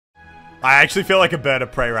I actually feel like a bird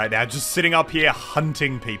of prey right now, just sitting up here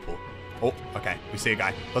hunting people. Oh, okay, we see a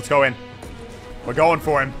guy. Let's go in. We're going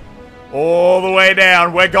for him. All the way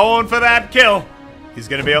down. We're going for that kill. He's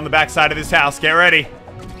gonna be on the backside of this house. Get ready.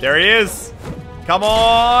 There he is. Come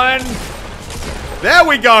on. There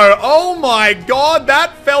we go. Oh my god,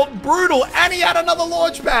 that felt brutal. And he had another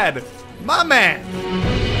launch pad. My man.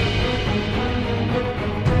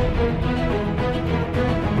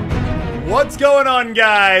 What's going on,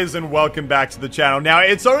 guys, and welcome back to the channel. Now,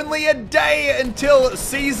 it's only a day until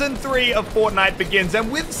Season 3 of Fortnite begins, and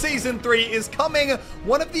with Season 3 is coming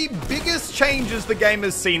one of the biggest changes the game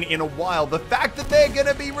has seen in a while. The fact that they're going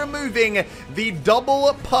to be removing the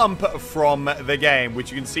double pump from the game, which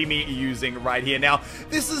you can see me using right here. Now,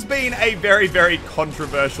 this has been a very, very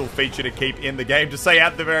controversial feature to keep in the game, to say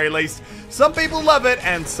at the very least. Some people love it,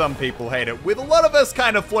 and some people hate it, with a lot of us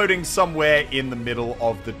kind of floating somewhere in the middle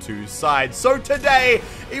of the two sides. So today,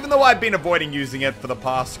 even though I've been avoiding using it for the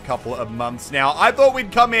past couple of months now, I thought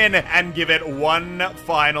we'd come in and give it one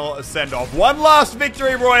final send-off. One last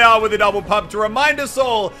victory royale with a double pump to remind us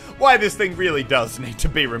all why this thing really does need to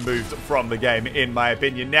be removed from the game, in my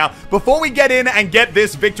opinion. Now, before we get in and get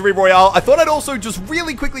this victory royale, I thought I'd also just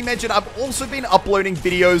really quickly mention I've also been uploading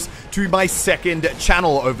videos to my second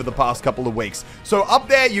channel over the past couple of weeks. So up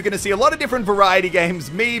there, you're going to see a lot of different variety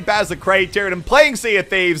games. Me, Baz, Tyrion, playing Sea of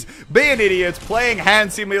Thieves, being idiots, playing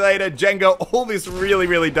Hand Simulator, Jenga, all this really,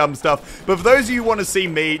 really dumb stuff. But for those of you who want to see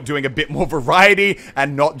me doing a bit more variety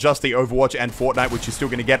and not just the Overwatch and Fortnite, which you're still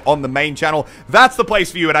going to get on the main channel, that's the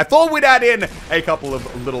place for you. And I thought we'd add in a couple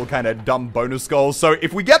of little kind of dumb bonus goals. So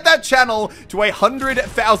if we get that channel to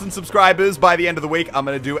 100,000 subscribers by the end of the week, I'm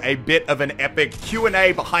going to do a bit of an epic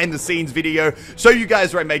Q&A behind the scenes video, show you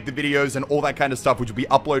guys where I make the videos and all that kind of stuff, which will be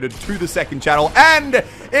uploaded to the second channel. And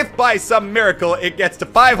if by some miracle it gets to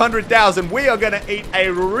 500,000, we are gonna eat a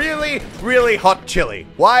really, really hot chili.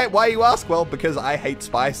 Why you ask? Well, because I hate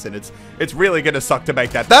spice, and it's really gonna suck to make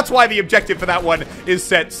that. That's why the objective for that one is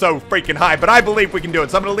set so freaking high, but I believe we can do it.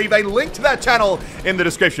 So I'm gonna leave a link to that channel in the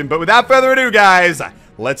description. But without further ado, guys,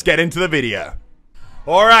 let's get into the video.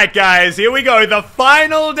 Alright, guys, here we go. The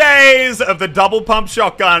final days of the double pump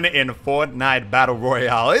shotgun in Fortnite Battle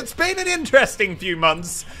Royale. It's been an interesting few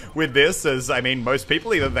months with this, as, I mean, most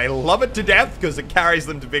people, either they love it to death because it carries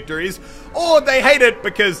them to victories, or they hate it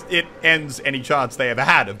because it ends any chance they ever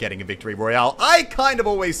had of getting a victory royale. I kind of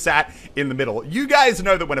always sat in the middle. You guys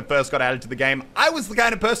know that when it first got added to the game, I was the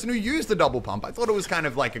kind of person who used the double pump. I thought it was kind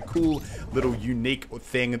of like a cool little unique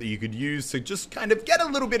thing that you could use to just kind of get a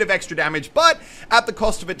little bit of extra damage, but at the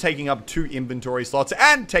cost of it taking up 2 inventory slots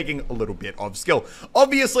and taking a little bit of skill.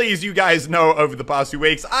 Obviously, as you guys know, over the past few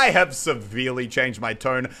weeks, I have severely changed my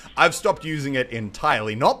tone. I've stopped using it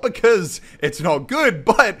entirely, not because it's not good,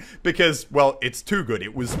 but because, well, it's too good.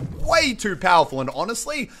 It was way too powerful, and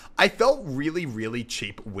honestly, I felt really, really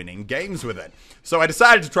cheap winning games with it. So I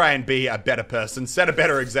decided to try and be a better person, set a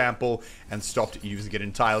better example, and stopped using it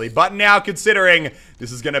entirely. But now, considering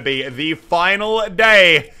this is going to be the final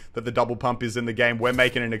day that the double pump is in the game, we're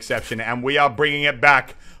making an exception, and we are bringing it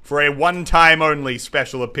back for a one-time only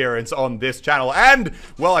special appearance on this channel. And,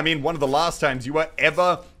 well, I mean, one of the last times you were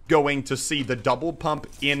ever going to see the double pump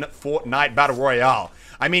in Fortnite Battle Royale.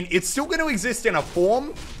 I mean, it's still going to exist in a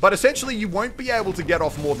form, but essentially you won't be able to get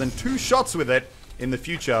off more than 2 shots with it in the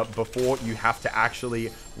future before you have to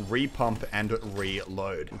actually repump and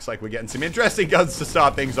reload. Looks like we're getting some interesting guns to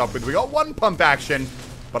start things off with. We got 1 pump action,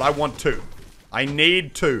 but I want 2. I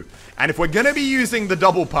need 2. And if we're going to be using the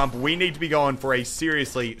double pump, we need to be going for a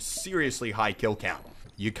seriously, seriously high kill count.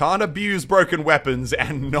 You can't abuse broken weapons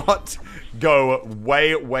and not go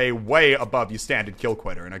way, way, way above your standard kill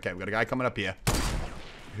quota. And okay, we've got a guy coming up here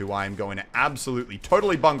who I am going to absolutely,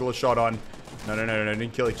 totally bungle a shot on. No, don't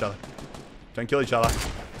kill each other. Don't kill each other.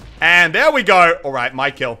 And there we go. All right,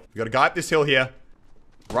 my kill. We got a guy up this hill here.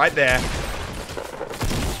 Right there.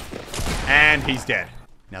 And he's dead.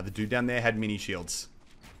 Now, the dude down there had mini shields.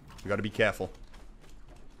 We got to be careful.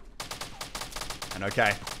 And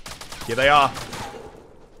okay, here they are.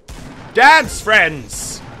 Dance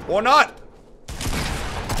friends! Or not.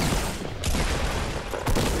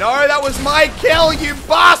 No, that was my kill, you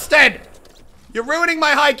bastard! You're ruining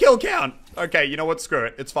my high kill count. Okay, you know what? Screw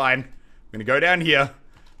it. It's fine. I'm gonna go down here.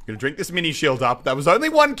 I'm gonna drink this mini shield up. That was only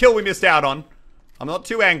 1 kill we missed out on. I'm not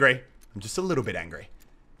too angry. I'm just a little bit angry.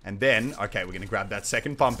 And then, okay, we're gonna grab that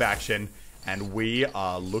second pump action, and we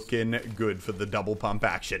are looking good for the double pump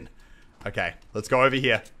action. Okay, let's go over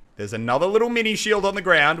here. There's another little mini shield on the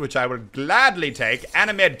ground, which I would gladly take, and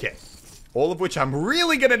a med kit. All of which I'm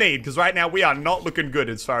really gonna need, because right now we are not looking good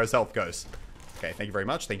as far as health goes. Okay, thank you very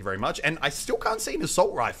much. Thank you very much. And I still can't see an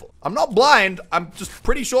assault rifle. I'm not blind. I'm just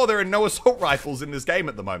pretty sure there are no assault rifles in this game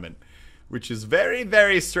at the moment, which is very,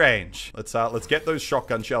 very strange. Let's get those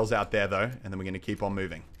shotgun shells out there, though, and then we're going to keep on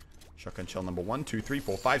moving. Shotgun shell number 1, 2, 3,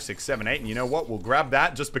 4, 5, 6, 7, 8. And you know what? We'll grab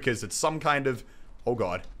that just because it's some kind of... Oh,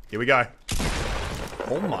 God. Here we go.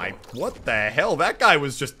 Oh, my. What the hell? That guy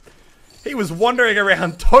was just... He was wandering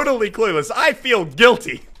around totally clueless. I feel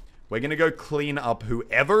guilty. We're going to go clean up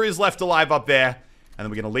whoever is left alive up there. And then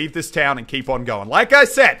we're going to leave this town and keep on going. Like I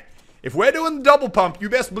said, if we're doing the double pump, you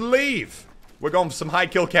best believe we're going for some high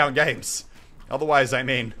kill count games. Otherwise, I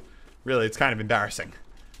mean, really, it's kind of embarrassing.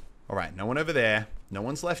 All right, no one over there. No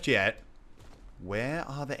one's left yet. Where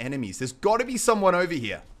are the enemies? There's got to be someone over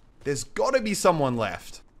here. There's got to be someone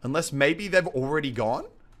left. Unless maybe they've already gone?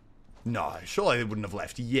 No, surely they wouldn't have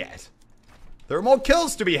left yet. There are more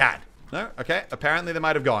kills to be had. No? Okay, apparently they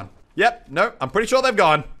might have gone. Yep, no, I'm pretty sure they've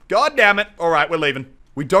gone. God damn it. All right, we're leaving.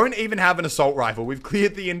 We don't even have an assault rifle. We've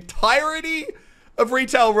cleared the entirety of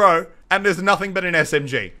Retail Row, and there's nothing but an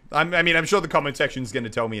SMG. I mean, I'm sure the comment section is going to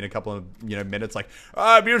tell me in a couple of, minutes, like,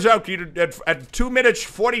 at 2 minutes,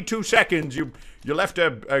 42 seconds, you left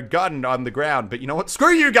a gun on the ground. But you know what?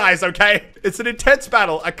 Screw you guys, okay? It's an intense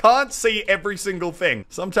battle. I can't see every single thing.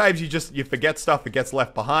 Sometimes you forget stuff that gets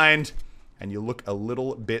left behind, and you look a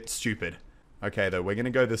little bit stupid. Okay, though, we're going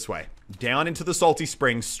to go this way. Down into the Salty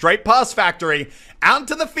Springs, straight past Factory, out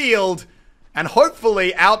to the field, and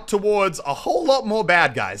hopefully out towards a whole lot more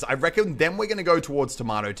bad guys. I reckon then we're going to go towards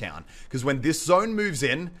Tomato Town. Because when this zone moves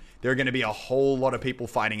in, there are going to be a whole lot of people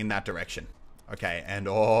fighting in that direction. Okay, and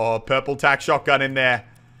oh, purple tack shotgun in there.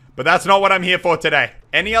 But that's not what I'm here for today.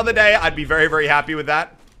 Any other day, I'd be very, very happy with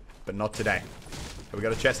that. But not today. So we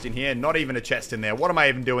got a chest in here. Not even a chest in there. What am I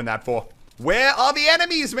even doing that for? Where are the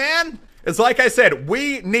enemies, man? It's like I said,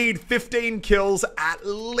 we need 15 kills at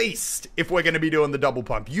least if we're going to be doing the double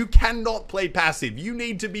pump. You cannot play passive. You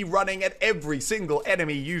need to be running at every single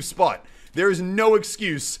enemy you spot. There is no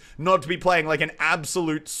excuse not to be playing like an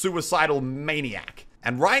absolute suicidal maniac.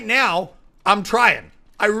 And right now, I'm trying.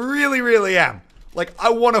 I really, really am. Like,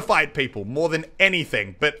 I want to fight people more than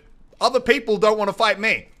anything, but other people don't want to fight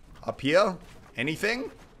me. Up here,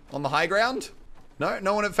 anything on the high ground? No,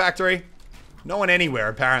 no one at Factory. No one anywhere,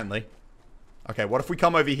 apparently. Okay, what if we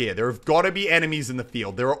come over here? There have got to be enemies in the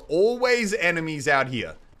field. There are always enemies out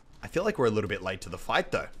here. I feel like we're a little bit late to the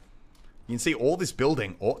fight, though. You can see all this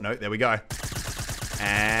building. Oh, no, there we go.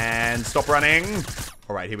 And stop running.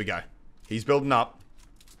 All right, here we go. He's building up.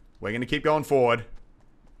 We're going to keep going forward.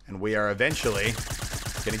 And we are eventually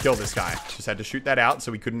going to kill this guy. Just had to shoot that out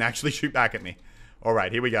so he couldn't actually shoot back at me. All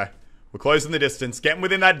right, here we go. We're closing the distance, getting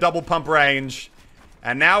within that double pump range.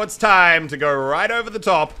 And now it's time to go right over the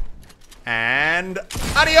top. And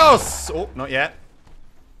adios! Oh, not yet.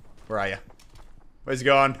 Where are you? Where's he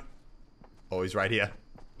gone? Oh, he's right here.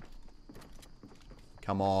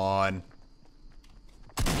 Come on.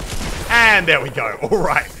 And there we go. All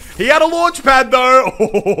right. He had a launch pad, though.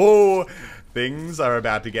 Oh, things are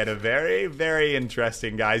about to get very, very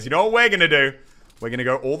interesting, guys. You know what we're going to do? We're going to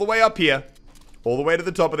go all the way up here, all the way to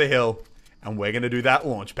the top of the hill. And we're going to do that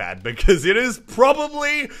launch pad because it is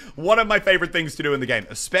probably one of my favorite things to do in the game.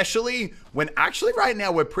 Especially when actually right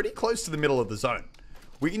now we're pretty close to the middle of the zone.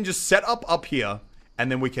 We can just set up here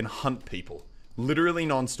and then we can hunt people. Literally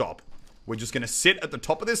non-stop. We're just going to sit at the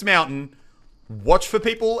top of this mountain, watch for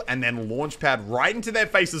people, and then launch pad right into their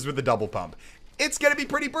faces with the double pump. It's going to be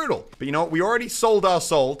pretty brutal. But you know what? We already sold our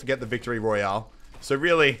soul to get the victory royale. So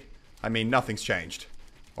really, I mean, nothing's changed.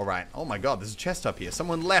 All right. Oh my god, there's a chest up here.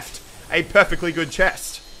 Someone left a perfectly good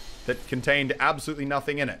chest that contained absolutely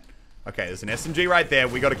nothing in it. Okay, there's an SMG right there.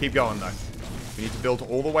 We got to keep going, though. We need to build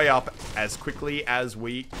all the way up as quickly as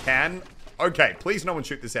we can. Okay, please no one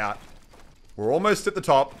shoot this out. We're almost at the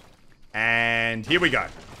top. And here we go.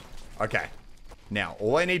 Okay. Now,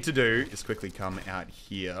 all I need to do is quickly come out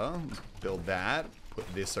here. Build that.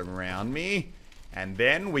 Put this around me. And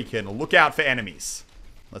then we can look out for enemies.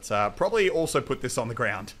 Let's probably also put this on the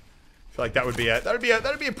ground. I feel like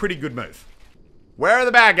that'd be a pretty good move. Where are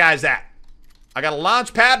the bad guys at? I got a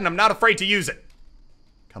launch pad and I'm not afraid to use it.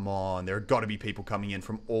 Come on, there have got to be people coming in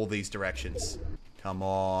from all these directions. Come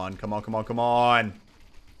on, come on, come on, come on.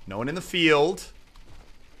 No one in the field.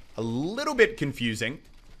 A little bit confusing.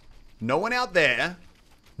 No one out there.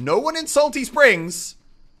 No one in Salty Springs.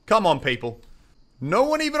 Come on, people. No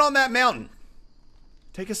one even on that mountain.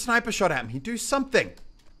 Take a sniper shot at me. Do something.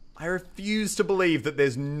 I refuse to believe that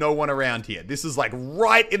there's no one around here. This is like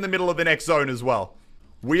right in the middle of the next zone as well.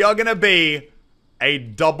 We are going to be a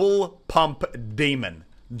double pump demon.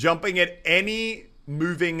 Jumping at any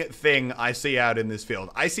moving thing I see out in this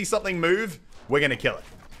field. I see something move, we're going to kill it.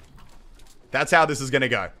 That's how this is going to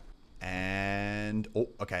go. And, oh,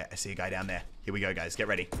 okay, I see a guy down there. Here we go, guys. Get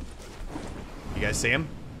ready. You guys see him?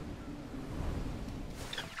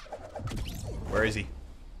 Where is he?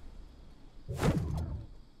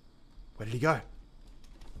 Where did he go?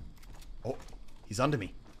 Oh, he's under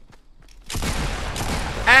me.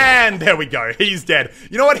 And there we go. He's dead.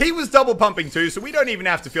 You know what? He was double pumping too, so we don't even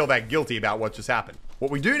have to feel that guilty about what just happened. What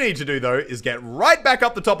we do need to do, though, is get right back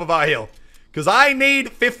up the top of our hill. Because I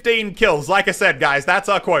need 15 kills. Like I said, guys, that's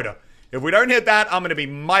our quota. If we don't hit that, I'm going to be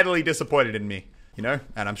mightily disappointed in me. You know?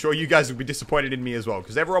 And I'm sure you guys will be disappointed in me as well.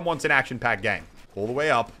 Because everyone wants an action-packed game. All the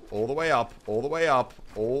way up. All the way up. All the way up.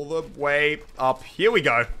 All the way up. Here we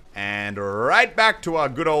go. And right back to our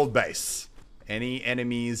good old base. Any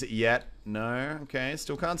enemies yet? No. Okay.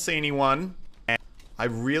 Still can't see anyone. And I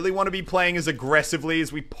really want to be playing as aggressively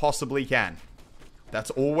as we possibly can. That's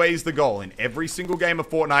always the goal in every single game of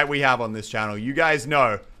Fortnite we have on this channel. You guys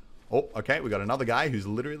know. Oh, okay. We got another guy who's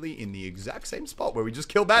literally in the exact same spot where we just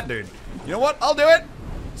killed that dude. You know what? I'll do it.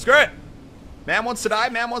 Screw it. Man wants to die.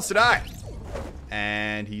 Man wants to die.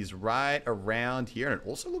 And he's right around here. And it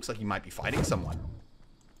also looks like he might be fighting someone.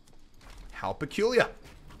 How peculiar.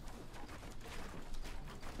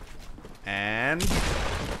 And...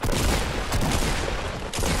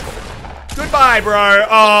 goodbye, bro.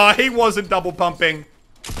 Oh, he wasn't double pumping.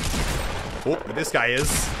 Oh, but this guy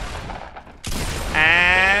is.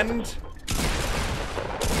 And...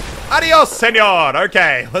 adios, senor.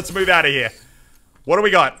 Okay, let's move out of here. What do we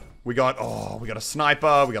got? We got a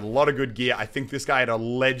sniper. We got a lot of good gear. I think this guy had a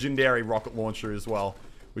legendary rocket launcher as well,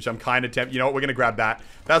 which I'm kind of tempted. You know what? We're going to grab that.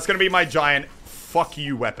 That's going to be my giant fuck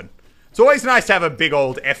you weapon. It's always nice to have a big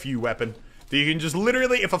old FU weapon that you can just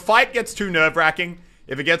literally, if a fight gets too nerve-wracking,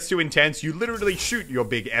 if it gets too intense, you literally shoot your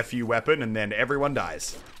big FU weapon and then everyone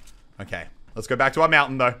dies. Okay, let's go back to our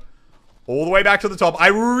mountain though. All the way back to the top. I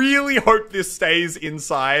really hope this stays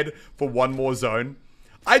inside for one more zone.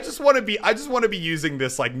 I just want to be using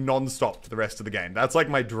this like non-stop for the rest of the game. That's like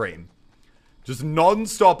my dream. Just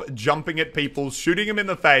non-stop jumping at people, shooting them in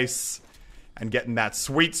the face, and getting that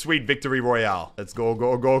sweet, sweet victory royale. Let's go,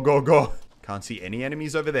 go, go, go, go. Can't see any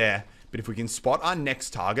enemies over there. But if we can spot our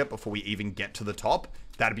next target before we even get to the top,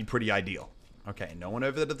 that'd be pretty ideal. Okay, no one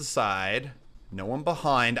over there to the side. No one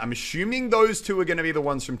behind. I'm assuming those two are going to be the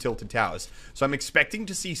ones from Tilted Towers. So I'm expecting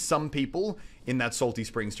to see some people in that Salty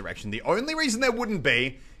Springs direction. The only reason there wouldn't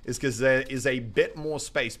be is because there is a bit more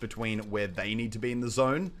space between where they need to be in the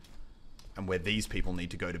zone and where these people need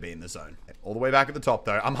to go to be in the zone. All the way back at the top,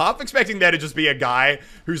 though. I'm half expecting there to just be a guy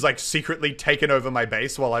who's, like, secretly taken over my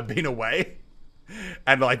base while I've been away.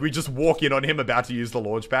 And, like, we just walk in on him about to use the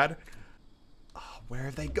launch pad. Oh, where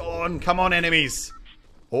have they gone? Come on, enemies.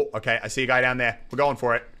 Oh, okay. I see a guy down there. We're going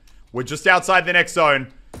for it. We're just outside the next zone.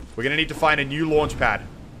 We're going to need to find a new launch pad.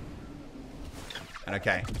 And,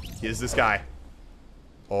 okay. Here's this guy.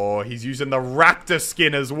 Oh, he's using the raptor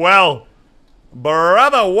skin as well.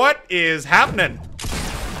 Brother, what is happening?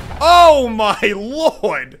 Oh my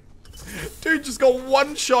lord! Dude just got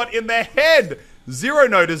one shot in the head. Zero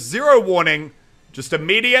notice, zero warning. Just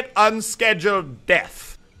immediate, unscheduled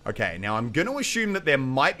death. Okay, now I'm gonna assume that there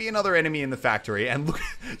might be another enemy in the factory. And look,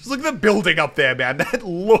 just look at the building up there, man. That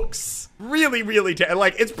looks really, really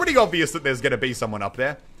like, it's pretty obvious that there's gonna be someone up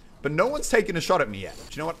there. But no one's taken a shot at me yet.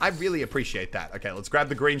 Do you know what? I really appreciate that. Okay, let's grab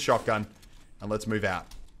the green shotgun and let's move out.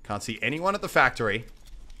 Can't see anyone at the factory.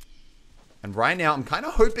 And right now, I'm kind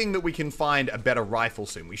of hoping that we can find a better rifle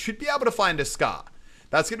soon. We should be able to find a SCAR.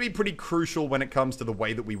 That's going to be pretty crucial when it comes to the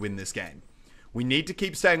way that we win this game. We need to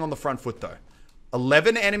keep staying on the front foot, though.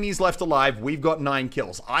 11 enemies left alive. We've got 9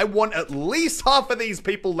 kills. I want at least half of these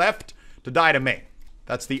people left to die to me.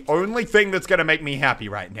 That's the only thing that's going to make me happy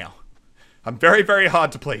right now. I'm very, very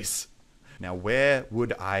hard to please. Now, where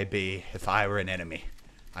would I be if I were an enemy?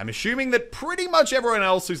 I'm assuming that pretty much everyone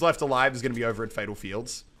else who's left alive is going to be over at Fatal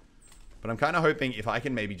Fields. But I'm kind of hoping if I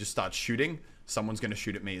can maybe just start shooting, someone's going to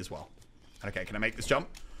shoot at me as well. Okay, can I make this jump?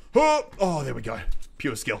 Oh, there we go.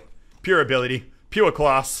 Pure skill. Pure ability. Pure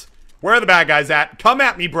class. Where are the bad guys at? Come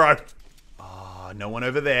at me, bro. Oh, no one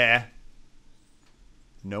over there.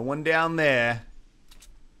 No one down there.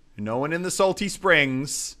 No one in the Salty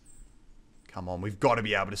Springs. Come on, we've got to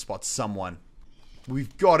be able to spot someone.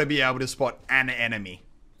 We've got to be able to spot an enemy.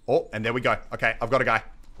 Oh, and there we go. Okay, I've got a guy.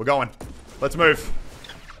 We're going. Let's move.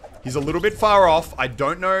 He's a little bit far off. I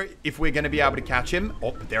don't know if we're going to be able to catch him.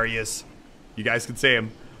 Oh, but there he is. You guys can see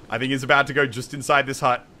him. I think he's about to go just inside this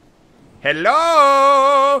hut.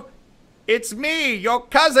 Hello! It's me, your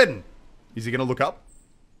cousin. Is he going to look up?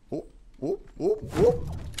 Oh, oh, oh, oh.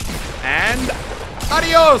 And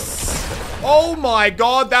Adios! Oh my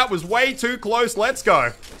god, that was way too close. Let's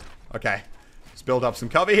go. Okay. Let's build up some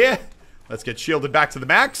cover here. Let's get shielded back to the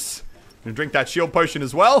max. And drink that shield potion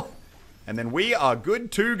as well. And then we are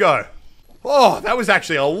good to go. Oh, that was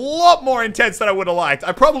actually a lot more intense than I would have liked.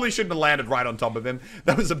 I probably shouldn't have landed right on top of him.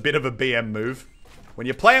 That was a bit of a BM move. When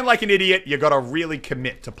you're playing like an idiot, you gotta really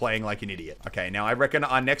commit to playing like an idiot. Okay, now I reckon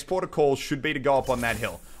our next port of call should be to go up on that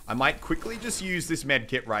hill. I might quickly just use this med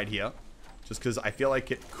kit right here. Just because I feel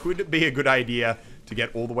like it could be a good idea to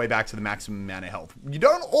get all the way back to the maximum amount of health. You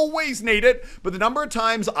don't always need it, but the number of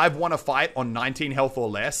times I've won a fight on 19 health or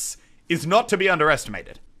less is not to be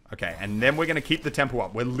underestimated. Okay, and then we're going to keep the tempo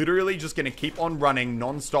up. We're literally just going to keep on running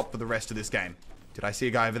non-stop for the rest of this game. Did I see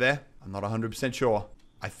a guy over there? I'm not 100% sure.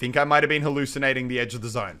 I think I might have been hallucinating the edge of the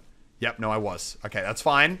zone. Yep, no, I was. Okay, that's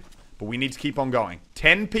fine. But we need to keep on going.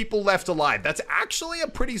 10 people left alive. That's actually a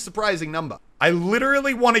pretty surprising number. I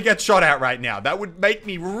literally want to get shot at right now. That would make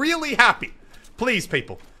me really happy. Please,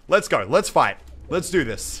 people. Let's go. Let's fight. Let's do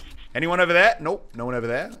this. Anyone over there? Nope. No one over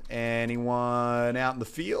there. Anyone out in the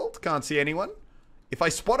field? Can't see anyone. If I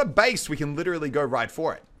spot a base, we can literally go right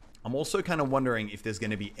for it. I'm also kind of wondering if there's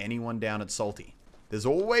going to be anyone down at Salty. There's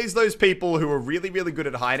always those people who are really, really good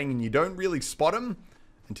at hiding and you don't really spot them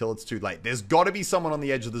until it's too late. There's got to be someone on the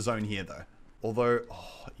edge of the zone here, though. Although,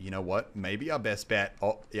 oh, you know what? Maybe our best bet...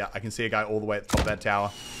 Oh, yeah, I can see a guy all the way at the top of that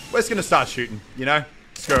tower. We're just going to start shooting, you know?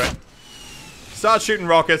 Screw it. Start shooting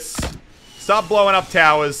rockets. Start blowing up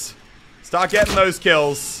towers. Start getting those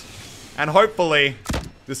kills. And hopefully,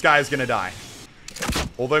 this guy is going to die.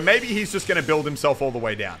 Although maybe he's just going to build himself all the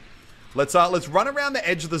way down. Let's run around the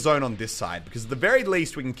edge of the zone on this side. Because at the very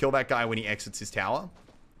least, we can kill that guy when he exits his tower.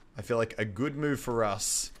 I feel like a good move for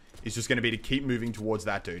us is just going to be to keep moving towards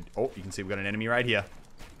that dude. Oh, you can see we've got an enemy right here.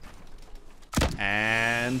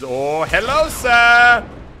 And... oh, hello, sir!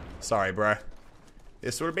 Sorry, bro.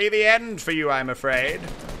 This will be the end for you, I'm afraid.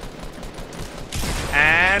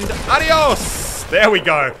 And adios! There we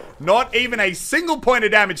go. Not even a single point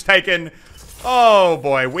of damage taken. Oh,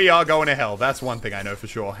 boy. We are going to hell. That's one thing I know for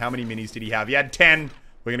sure. How many minis did he have? He had 10.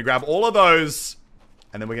 We're going to grab all of those.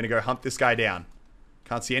 And then we're going to go hunt this guy down.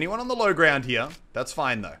 Can't see anyone on the low ground here. That's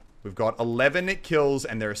fine, though. We've got 11 kills,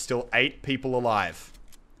 and there are still 8 people alive.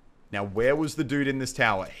 Now, where was the dude in this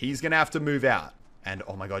tower? He's going to have to move out. And,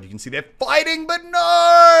 oh my god, you can see they're fighting, but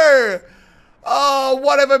no! Oh,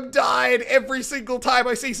 one of them died. Every single time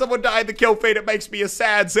I see someone die in the kill feed, it makes me a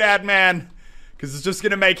sad, sad man. Because it's just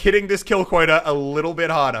going to make hitting this kill quota a little bit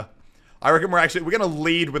harder. I reckon we're going to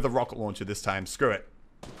lead with the rocket launcher this time. Screw it.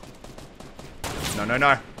 No, no,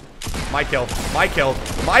 no. My kill. My kill.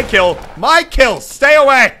 My kill. My kill. Stay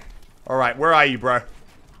away. All right, where are you, bro?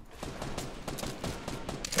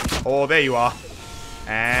 Oh, there you are.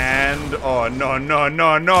 And... oh, no, no,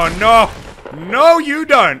 no, no, no. No, you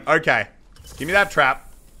don't. Okay. Give me that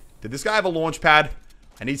trap. Did this guy have a launch pad?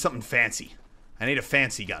 I need something fancy. I need a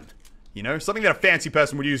fancy gun. You know, something that a fancy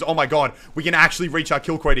person would use. Oh my god, we can actually reach our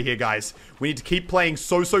kill quota here, guys. We need to keep playing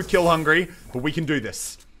so kill hungry, but we can do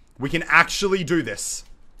this. We can actually do this.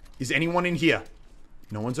 Is anyone in here?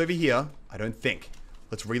 No one's over here, I don't think.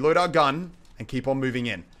 Let's reload our gun and keep on moving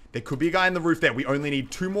in. There could be a guy in the roof there. We only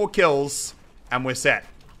need 2 more kills and we're set.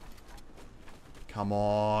 Come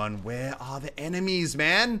on, where are the enemies,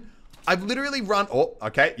 man? I've literally run... oh,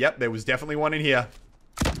 okay, yep, there was definitely one in here.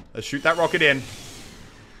 Let's shoot that rocket in.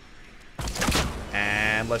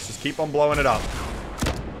 And let's just keep on blowing it up.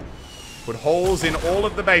 Put holes in all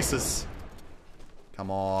of the bases.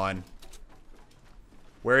 Come on.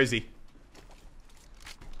 Where is he?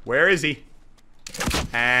 Where is he?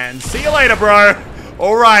 And see you later, bro.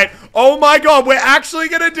 Alright. Oh my god, we're actually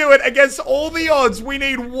going to do it against all the odds. We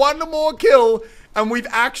need 1 more kill. And we've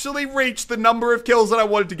actually reached the number of kills that I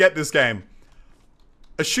wanted to get this game.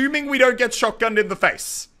 Assuming we don't get shotgunned in the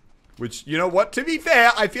face. Which, you know what? To be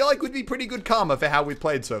fair, I feel like would be pretty good karma for how we've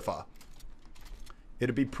played so far.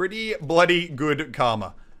 It'd be pretty bloody good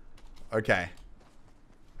karma. Okay.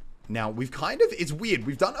 Now, we've kind of... it's weird.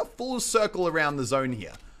 We've done a full circle around the zone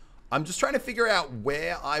here. I'm just trying to figure out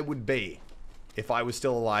where I would be if I was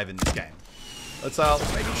still alive in this game. Let's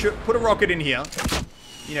maybe put a rocket in here.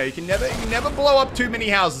 You know, you can never blow up too many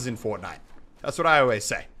houses in Fortnite. That's what I always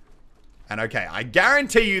say. And okay, I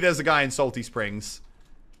guarantee you there's a guy in Salty Springs.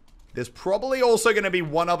 There's probably also going to be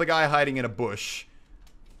one other guy hiding in a bush.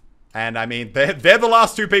 And I mean, they're the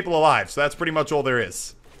last 2 people alive, so that's pretty much all there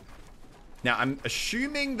is. Now, I'm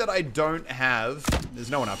assuming that I don't have... there's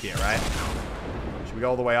no one up here, right? Should we go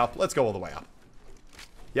all the way up? Let's go all the way up.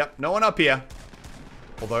 Yep, no one up here.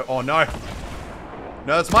 Although, oh no.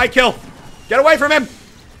 No, that's my kill. Get away from him.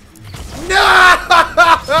 No!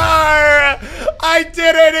 I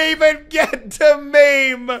didn't even get to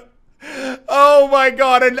meme. Oh my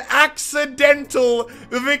god, an accidental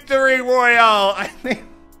victory royale. I mean,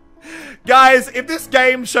 guys, if this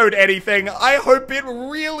game showed anything, I hope it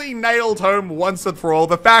really nailed home once and for all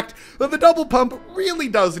the fact that the double pump really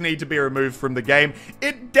does need to be removed from the game.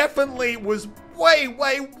 It definitely was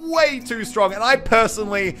way too strong, and I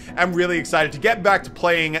personally am really excited to get back to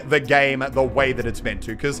playing the game the way that it's meant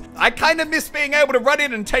to, because I kind of miss being able to run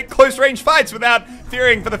in and take close range fights without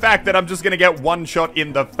fearing for the fact that I'm just going to get one shot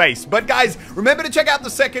in the face. But guys, remember to check out the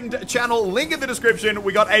second channel, link in the description.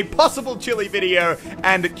 We got a possible chili video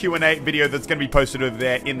and a Q&A video that's going to be posted over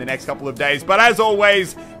there in the next couple of days. But as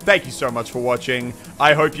always, thank you so much for watching.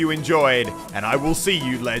 I hope you enjoyed, and I will see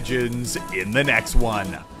you, legends, in the next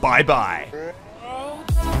one. Bye-bye.